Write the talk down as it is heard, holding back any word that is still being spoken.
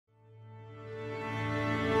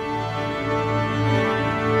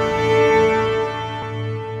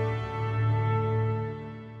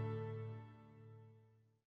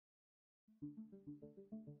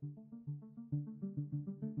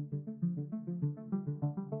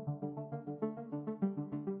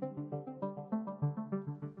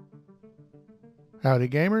Howdy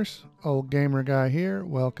gamers, Old Gamer Guy here.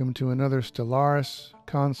 Welcome to another Stellaris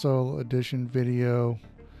Console Edition video.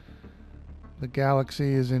 The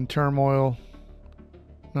galaxy is in turmoil.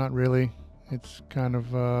 Not really. It's kind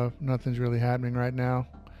of, nothing's really happening right now.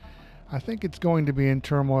 I think it's going to be in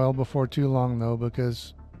turmoil before too long though,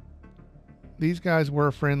 because these guys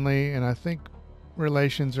were friendly and I think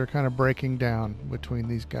relations are kind of breaking down between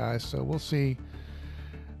these guys. So we'll see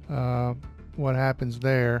what happens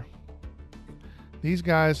there. These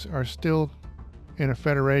guys are still in a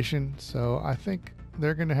federation, so I think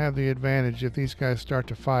they're going to have the advantage if these guys start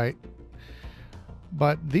to fight.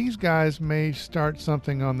 But these guys may start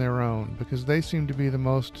something on their own because they seem to be the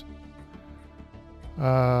most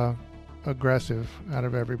aggressive out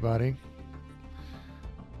of everybody.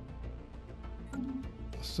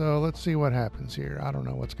 So let's see what happens here. I don't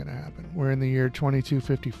know what's going to happen. We're in the year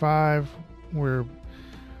 2255.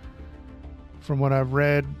 From what I've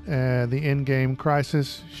read, the in-game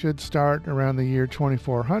crisis should start around the year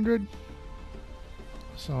 2400.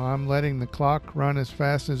 So I'm letting the clock run as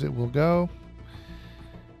fast as it will go.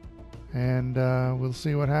 And we'll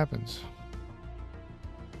see what happens.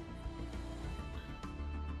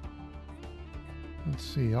 Let's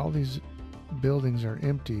see, all these buildings are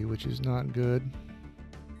empty, which is not good.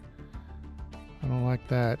 I don't like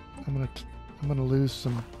that. I'm gonna lose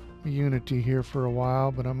some unity here for a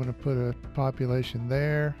while, but I'm going to put a population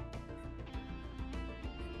there.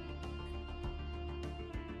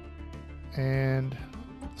 And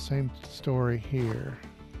same story here.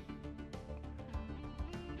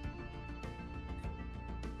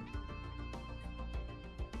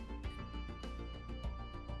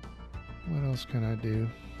 What else can I do?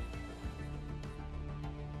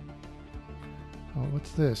 Oh,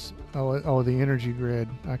 what's this? Oh, the energy grid.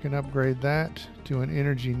 I can upgrade that to an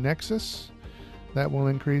energy nexus. That will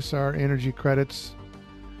increase our energy credits.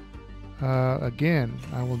 Again,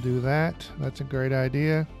 I will do that. That's a great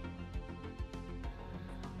idea.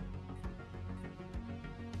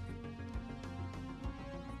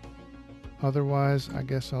 Otherwise, I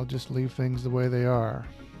guess I'll just leave things the way they are.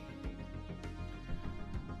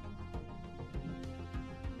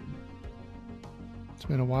 It's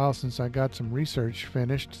been a while since I got some research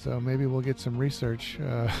finished, so maybe we'll get some research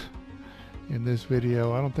in this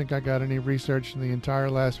video. I don't think I got any research in the entire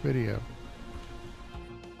last video.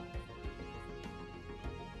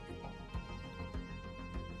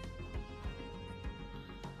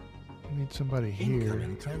 I need somebody here.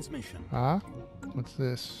 Incoming transmission. Ah? What's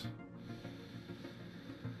this?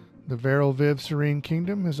 The Veral Viv Serene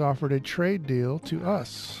Kingdom has offered a trade deal to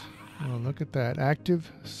us. Oh, look at that.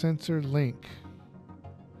 Active sensor link.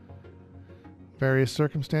 Various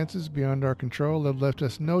circumstances beyond our control have left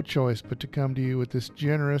us no choice but to come to you with this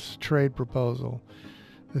generous trade proposal.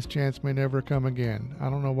 This chance may never come again. I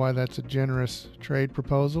don't know why that's a generous trade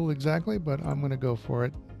proposal exactly, but I'm going to go for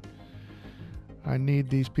it. I need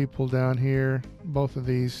these people down here, both of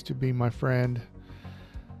these, to be my friend.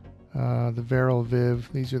 The Veral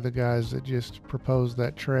Viv, these are the guys that just proposed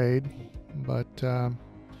that trade. But,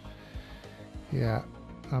 yeah,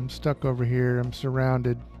 I'm stuck over here. I'm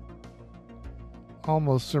surrounded.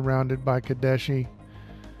 Almost surrounded by Kadeshi,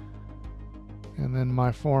 and then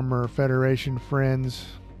my former Federation friends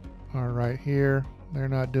are right here. They're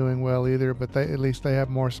not doing well either, but at least they have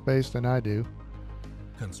more space than I do.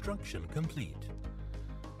 Construction complete.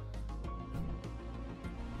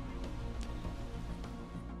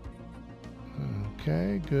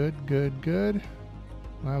 Okay, good.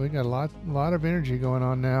 Wow, we got a lot of energy going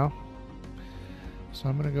on now. So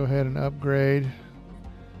I'm going to go ahead and upgrade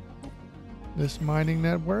this mining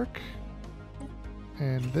network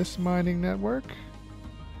and this mining network.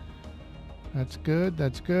 That's good.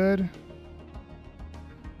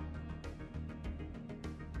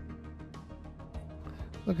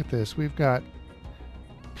 Look at this. We've got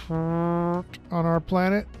on our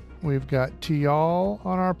planet, we've got Tial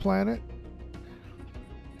on our planet,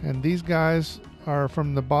 and these guys are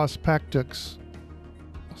from the Boss Pactux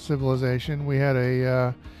civilization. We had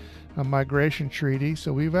a migration treaty,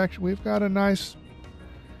 so we've got a nice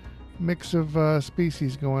mix of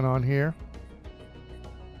species going on here.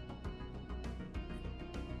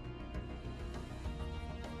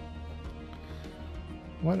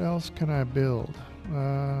 What else can I build?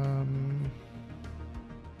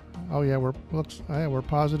 Oh yeah, we're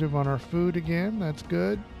positive on our food again. That's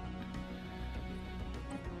good.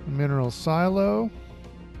 Mineral silo.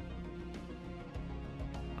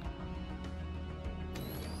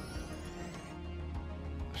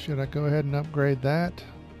 Should I go ahead and upgrade that?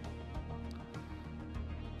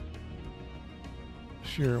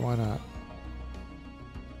 Sure, why not?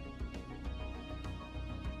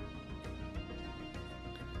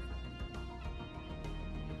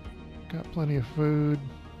 plenty of food.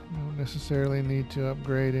 Don't necessarily need to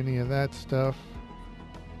upgrade any of that stuff.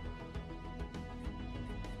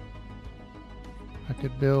 I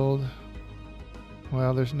could build,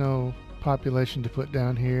 well, there's no population to put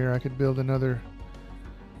down here. I could build another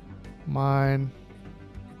mine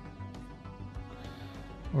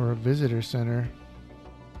or a visitor center.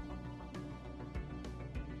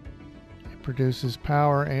 It produces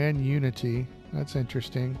power and unity. That's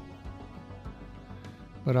interesting.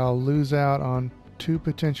 But I'll lose out on 2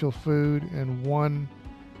 potential food and 1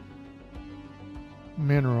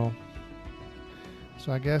 mineral.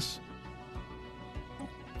 So I guess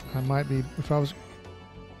I might be, if I was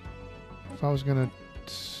gonna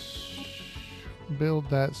build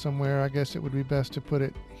that somewhere, I guess it would be best to put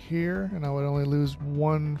it here, and I would only lose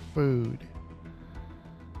 1 food.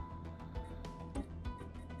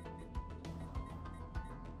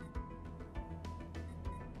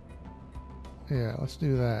 Yeah, let's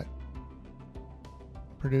do that.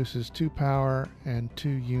 Produces 2 power and 2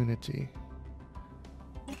 unity.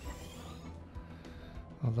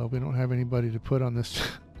 Although we don't have anybody to put on this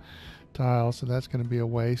tile, so that's going to be a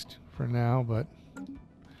waste for now, but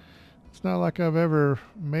it's not like I've ever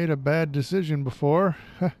made a bad decision before.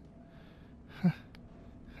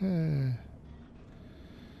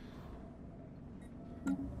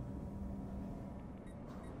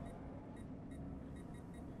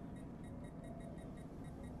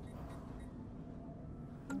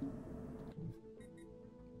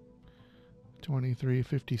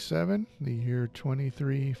 2357, the year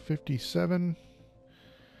 2357.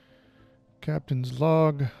 Captain's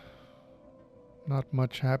log. Not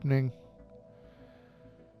much happening.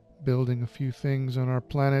 Building a few things on our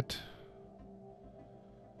planet.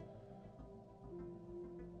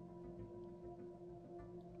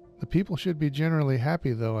 The people should be generally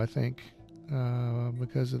happy, though, I think,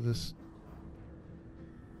 because of this.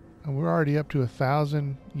 And we're already up to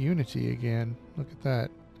 1,000 unity again. Look at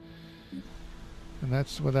that. And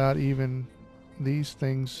that's without even these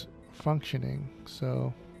things functioning.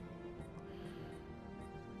 So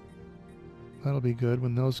that'll be good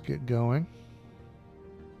when those get going.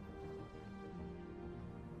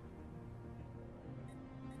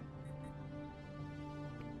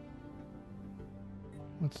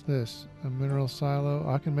 What's this? A mineral silo?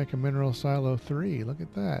 I can make a mineral silo 3. Look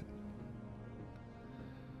at that.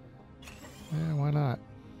 Yeah, why not?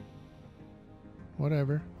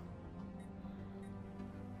 Whatever.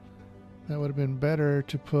 That would have been better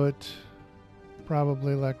to put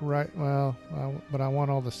probably like right, well, but I want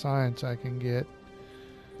all the science I can get.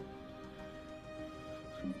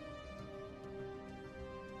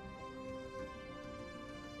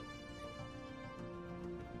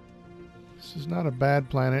 This is not a bad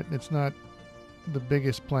planet. It's not the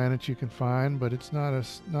biggest planet you can find, but it's not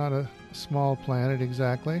a small planet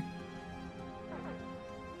exactly.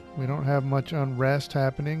 We don't have much unrest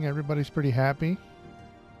happening. Everybody's pretty happy.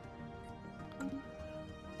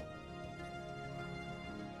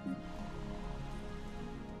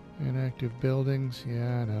 Inactive buildings,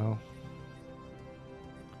 yeah, I know.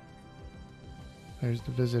 There's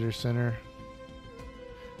the visitor center.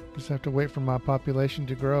 Just have to wait for my population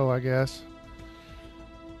to grow, I guess.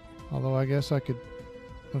 Although I guess I could,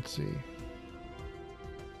 let's see.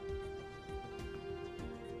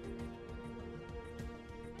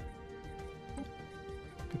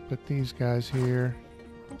 Could put these guys here.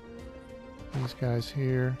 These guys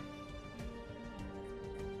here.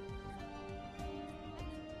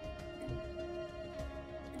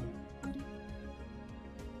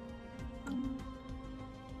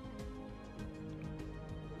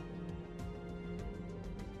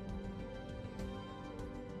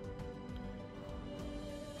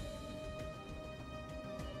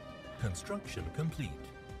 Construction complete.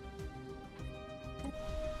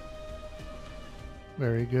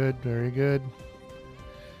 Very good, very good.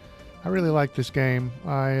 I really like this game.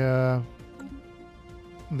 They're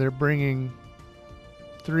bringing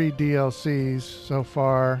 3 DLCs so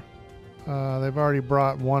far. They've already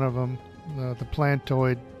brought one of them, the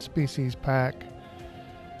Plantoid Species Pack.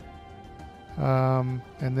 And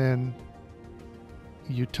then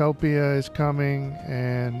Utopia is coming,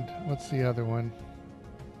 and what's the other one?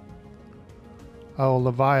 Oh,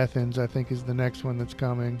 Leviathans, I think, is the next one that's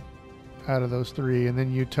coming out of those 3. And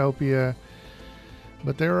then Utopia.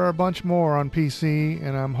 But there are a bunch more on PC,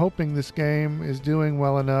 and I'm hoping this game is doing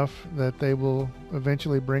well enough that they will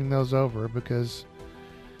eventually bring those over, because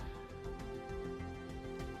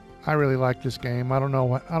I really like this game. I don't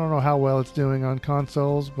know how well it's doing on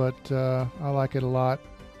consoles, but I like it a lot.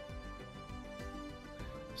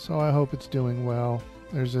 So I hope it's doing well.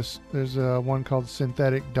 There's a one called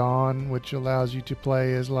Synthetic Dawn, which allows you to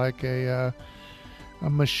play as like a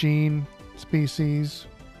machine species.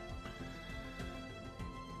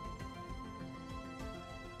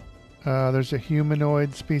 There's a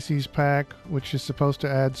humanoid species pack, which is supposed to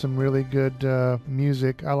add some really good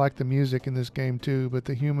music. I like the music in this game too, but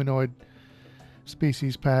the humanoid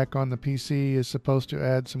species pack on the PC is supposed to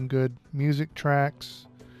add some good music tracks.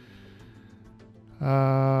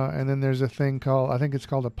 And then there's a thing called, I think it's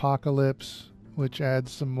called Apocalypse, which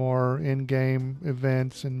adds some more in-game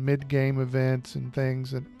events and mid-game events and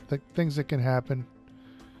things that can happen.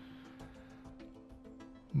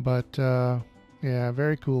 But yeah,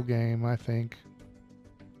 very cool game, I think.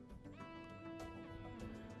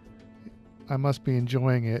 I must be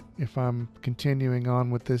enjoying it if I'm continuing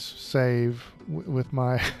on with this save with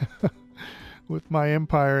my with my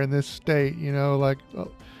empire in this state. You know, like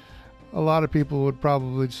a lot of people would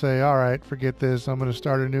probably say, all right, forget this, I'm going to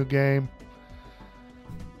start a new game.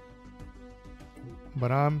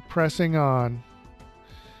 But I'm pressing on.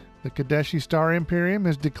 The Kadeshi Star Imperium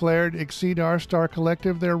has declared Exceedar Star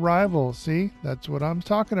Collective their rival. See, that's what I'm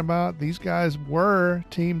talking about. These guys were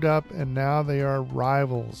teamed up and now they are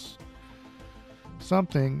rivals.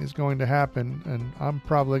 Something is going to happen, and I'm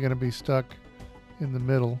probably going to be stuck in the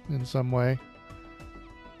middle in some way.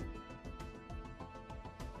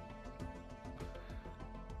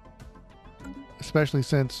 Especially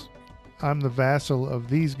since I'm the vassal of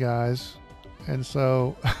these guys, and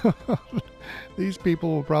so these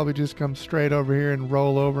people will probably just come straight over here and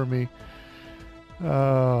roll over me.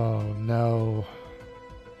 Oh no,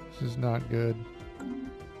 this is not good.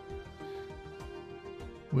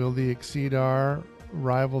 Will the Exceedar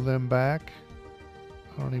rival them back?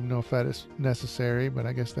 I don't even know if that is necessary, but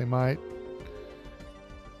I guess they might.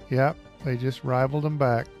 Yep, they just rivaled them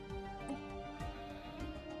back.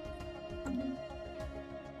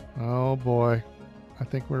 Oh boy, I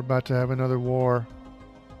think we're about to have another war.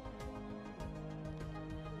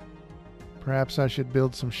 Perhaps I should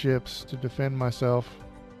build some ships to defend myself.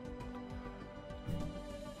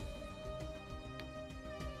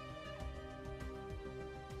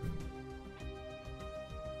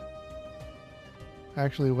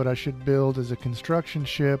 Actually, what I should build is a construction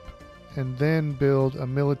ship and then build a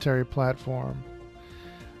military platform.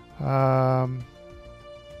 I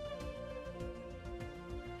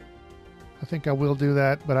think I will do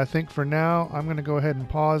that, but I think for now I'm going to go ahead and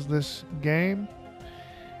pause this game,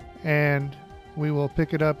 and we will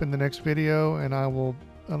pick it up in the next video, and I will,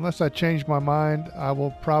 unless I change my mind, I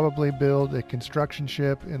will probably build a construction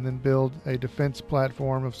ship and then build a defense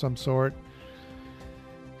platform of some sort.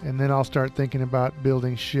 And then I'll start thinking about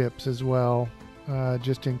building ships as well,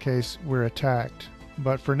 just in case we're attacked.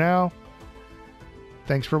 But for now,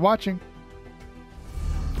 thanks for watching.